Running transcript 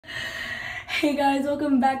Hey guys,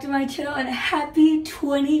 welcome back to my channel and happy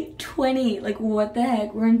 2020. Like, what the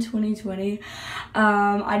heck, we're in 2020.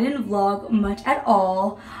 I didn't vlog much at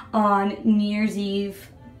all on New Year's Eve.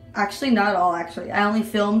 Actually, not at all, actually. I only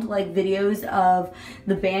filmed like videos of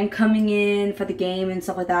the band coming in for the game and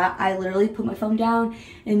stuff like that. I literally put my phone down,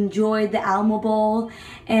 enjoyed the Alamo Bowl,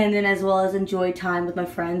 and then as well as enjoyed time with my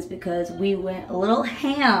friends because we went a little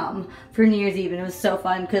ham for New Year's Eve, and it was so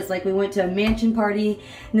fun because like we went to a mansion party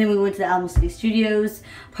and then we went to the Alamo City Studios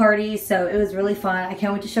party, so it was really fun. I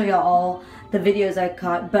can't wait to show y'all all the videos I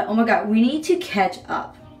caught, but oh my god, we need to catch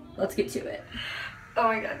up. Let's get to it. Oh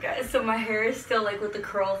my god, guys, so my hair is still like with the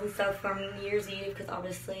curls and stuff from New Year's Eve because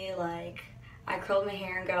obviously like I curled my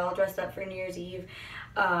hair and got all dressed up for New Year's Eve.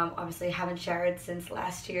 Obviously I haven't showered since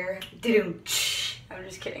last year. I'm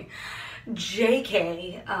just kidding.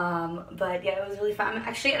 JK. But yeah, it was really fun. I'm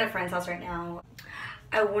actually at a friend's house right now.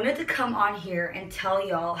 I wanted to come on here and tell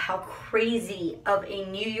y'all how crazy of a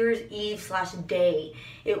New Year's Eve slash day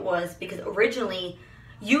it was because originally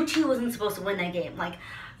UT wasn't supposed to win that game. Like,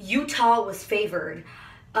 Utah was favored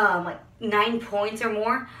like 9 points or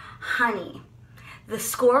more. Honey, the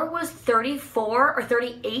score was 34 or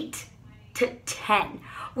 38 to 10.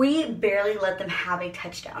 We barely let them have a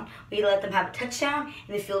touchdown. We let them have a touchdown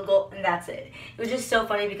and a field goal, and that's it. It was just so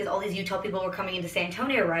funny because all these Utah people were coming into San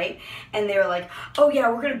Antonio, right? And they were like, oh yeah,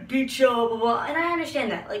 we're gonna beat you, blah, blah, blah. And I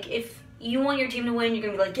understand that. Like, if you want your team to win, you're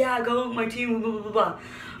gonna be like, yeah, go with my team, blah, blah, blah, blah.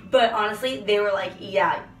 But honestly, they were like,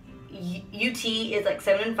 yeah, UT is like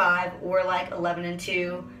 7-5, we're like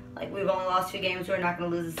 11-2. Like, we've only lost 2 games, we're not gonna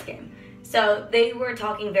lose this game. So they were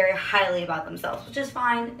talking very highly about themselves, which is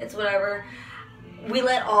fine, it's whatever. We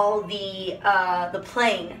let all the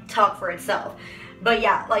playing talk for itself. But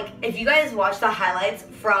yeah, like, if you guys watch the highlights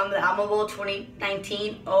from the Alamo Bowl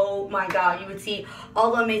 2019, oh my god, you would see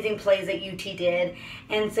all the amazing plays that UT did.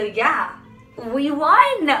 And so yeah, we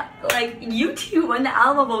won! Like, UT won the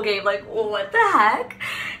Alamo Bowl game. Like, what the heck?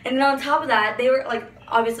 And then on top of that, they were, like,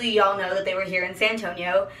 obviously y'all know that they were here in San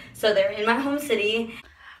Antonio, so they're in my home city.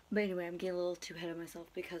 But anyway, I'm getting a little too ahead of myself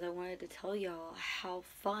because I wanted to tell y'all how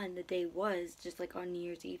fun the day was, just like on New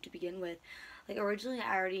Year's Eve to begin with. Like, originally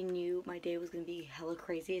I already knew my day was going to be hella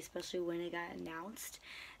crazy, especially when it got announced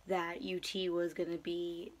that UT was going to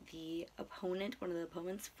be the opponent, one of the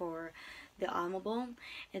opponents for the Alamo Bowl.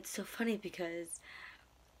 It's so funny because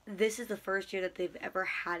this is the first year that they've ever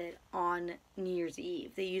had it on New Year's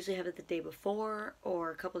Eve. They usually have it the day before or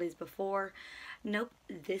a couple days before. Nope,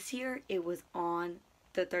 this year it was on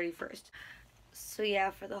the 31st. So yeah,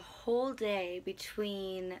 for the whole day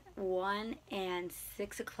between 1 and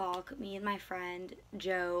 6 o'clock, me and my friend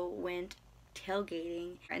Joe went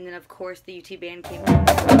tailgating, and then of course the UT band came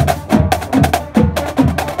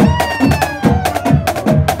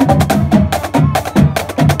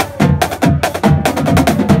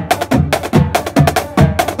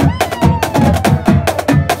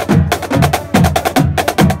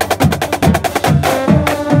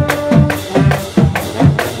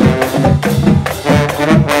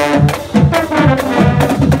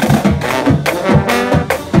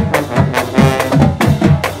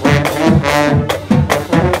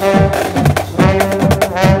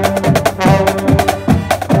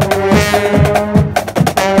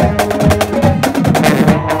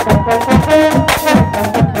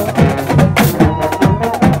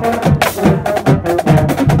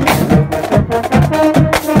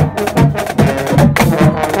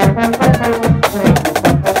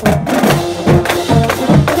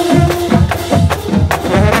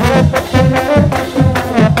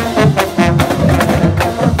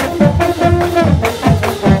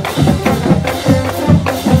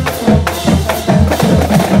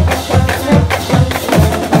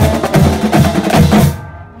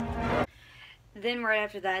right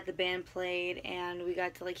after that, the band played, and we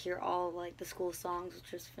got to like hear all like the school songs,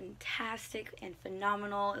 which was fantastic and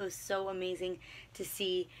phenomenal. It was so amazing to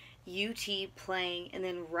see UT playing, and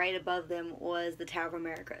then right above them was the Tower of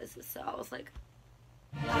Americas. So I was like,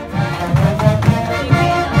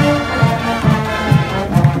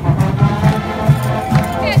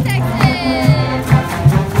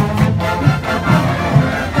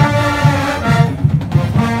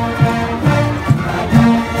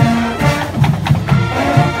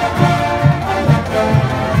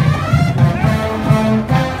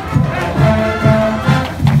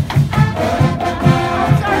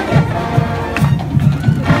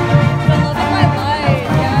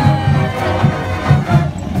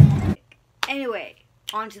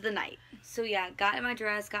 on to the night. So yeah, got in my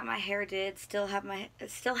dress, got my hair did, still have my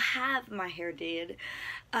hair did,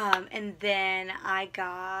 and then I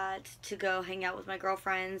got to go hang out with my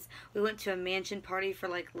girlfriends. We went to a mansion party for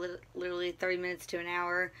like literally 30 minutes to an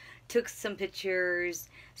hour, took some pictures,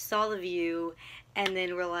 saw the view, and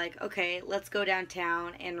then we're like, okay, let's go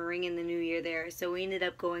downtown and ring in the new year there. So we ended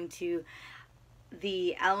up going to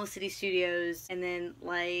the Alamo City Studios, and then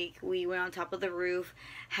like we went on top of the roof,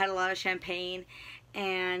 had a lot of champagne,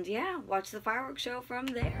 and yeah, watched the fireworks show from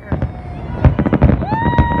there. Woo!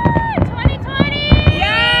 2020!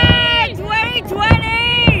 Yay!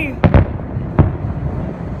 2020!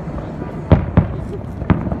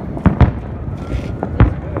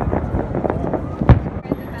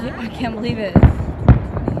 I can't believe it. I'm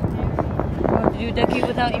going to do a decade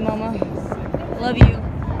without you, Mama. Love you.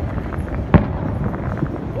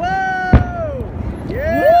 Whoa!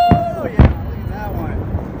 Yeah! Oh, yeah, look at that one.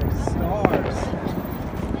 There's stars.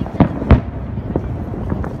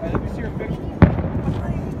 Hey, let me see your picture.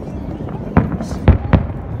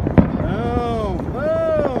 Boom!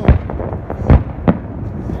 Boom!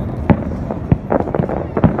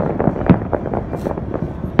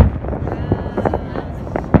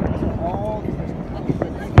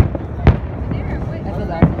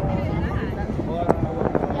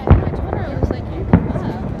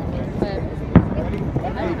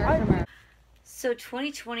 All I feel bad. So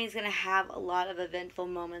 2020 is going to have a lot of eventful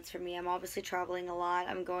moments for me. I'm obviously traveling a lot.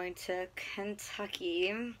 I'm going to Kentucky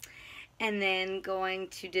and then going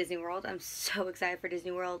to Disney World. I'm so excited for Disney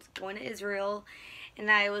World. Going to Israel, and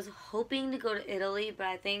I was hoping to go to Italy, but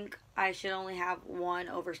I think I should only have one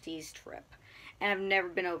overseas trip. And I've never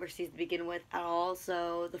been overseas to begin with at all,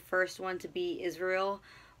 so the first one to be Israel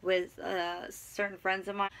with certain friends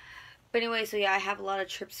of mine. But anyway, so yeah, I have a lot of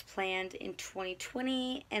trips planned in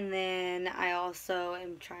 2020, and then I also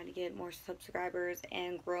am trying to get more subscribers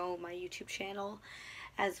and grow my YouTube channel,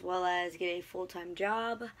 as well as get a full-time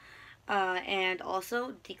job, and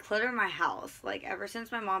also declutter my house. Like, ever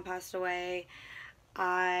since my mom passed away,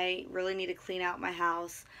 I really need to clean out my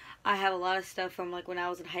house. I have a lot of stuff from like when I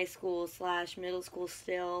was in high school / middle school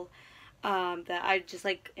still, that I just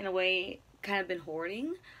like in a way kind of been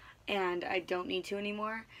hoarding, and I don't need to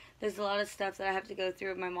anymore. There's a lot of stuff that I have to go through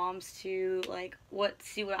with my mom's to like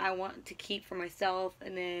see what I want to keep for myself,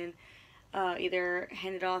 and then either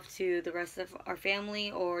hand it off to the rest of our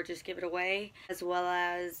family or just give it away, as well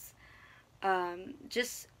as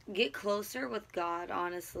just get closer with God.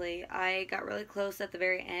 Honestly, I got really close at the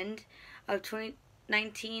very end of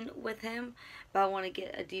 2019 with him, but I want to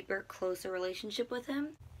get a deeper, closer relationship with him.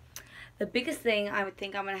 The biggest thing I would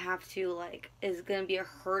think I'm gonna have to is gonna be a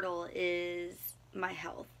hurdle is my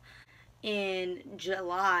health. In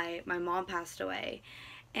July, my mom passed away,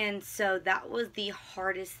 and so that was the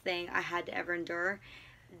hardest thing I had to ever endure.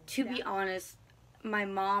 To be honest, my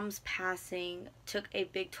mom's passing took a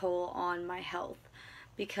big toll on my health,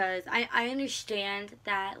 because I understand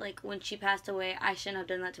that like when she passed away, I shouldn't have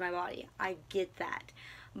done that to my body. I get that,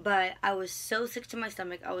 but I was so sick to my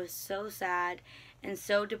stomach. I was so sad and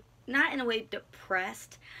so not in a way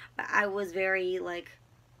depressed, but I was very like,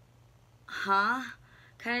 huh,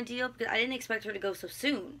 kind of deal, because I didn't expect her to go so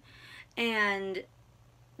soon, and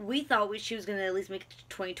we thought she was gonna at least make it to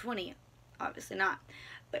 2020. Obviously not.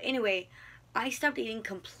 But anyway, I stopped eating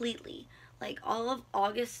completely. Like all of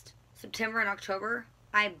August, September, and October,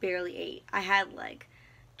 I barely ate. I had like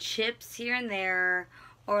chips here and there,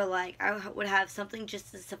 or like I would have something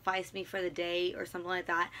just to suffice me for the day or something like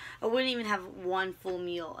that. I wouldn't even have one full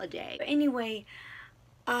meal a day. But anyway,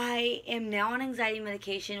 I am now on anxiety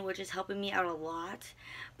medication, which is helping me out a lot,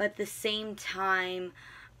 but at the same time,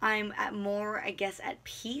 I'm I guess, at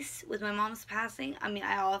peace with my mom's passing. I mean,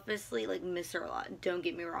 I obviously, miss her a lot. Don't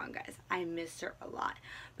get me wrong, guys. I miss her a lot.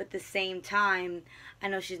 But at the same time, I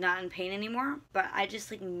know she's not in pain anymore, but I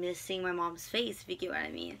just, miss seeing my mom's face, if you get what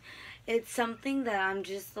I mean. It's something that I'm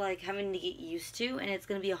just, having to get used to, and it's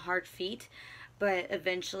going to be a hard feat, but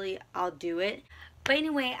eventually I'll do it. But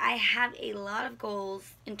anyway, I have a lot of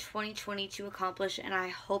goals in 2020 to accomplish, and I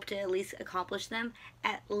hope to at least accomplish them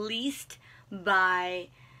at least by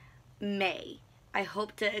May. I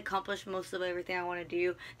hope to accomplish most of everything I want to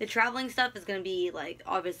do. The traveling stuff is going to be,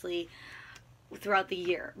 obviously throughout the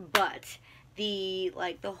year, but the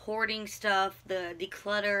hoarding stuff, the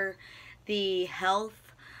declutter, the health,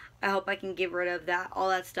 I hope I can get rid of all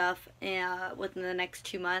that stuff within the next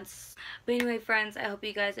 2 months. But anyway, friends, I hope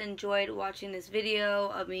you guys enjoyed watching this video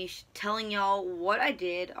of me telling y'all what I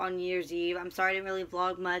did on New Year's Eve. I'm sorry I didn't really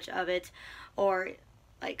vlog much of it or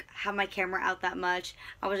like have my camera out that much.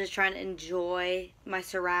 I was just trying to enjoy my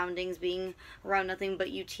surroundings, being around nothing but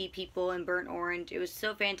UT people and Burnt Orange. It was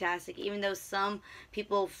so fantastic, even though some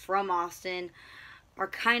people from Austin are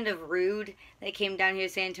kind of rude. They came down here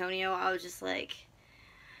to San Antonio. I was just like,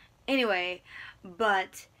 anyway,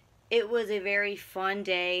 but it was a very fun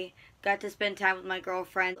day. Got to spend time with my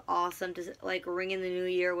girlfriend. Awesome to like ring in the new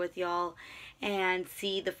year with y'all and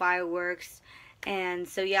see the fireworks. And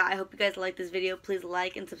so yeah, I hope you guys like this video. Please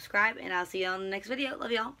like and subscribe, and I'll see you all in the next video.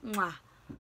 Love y'all. Mwah.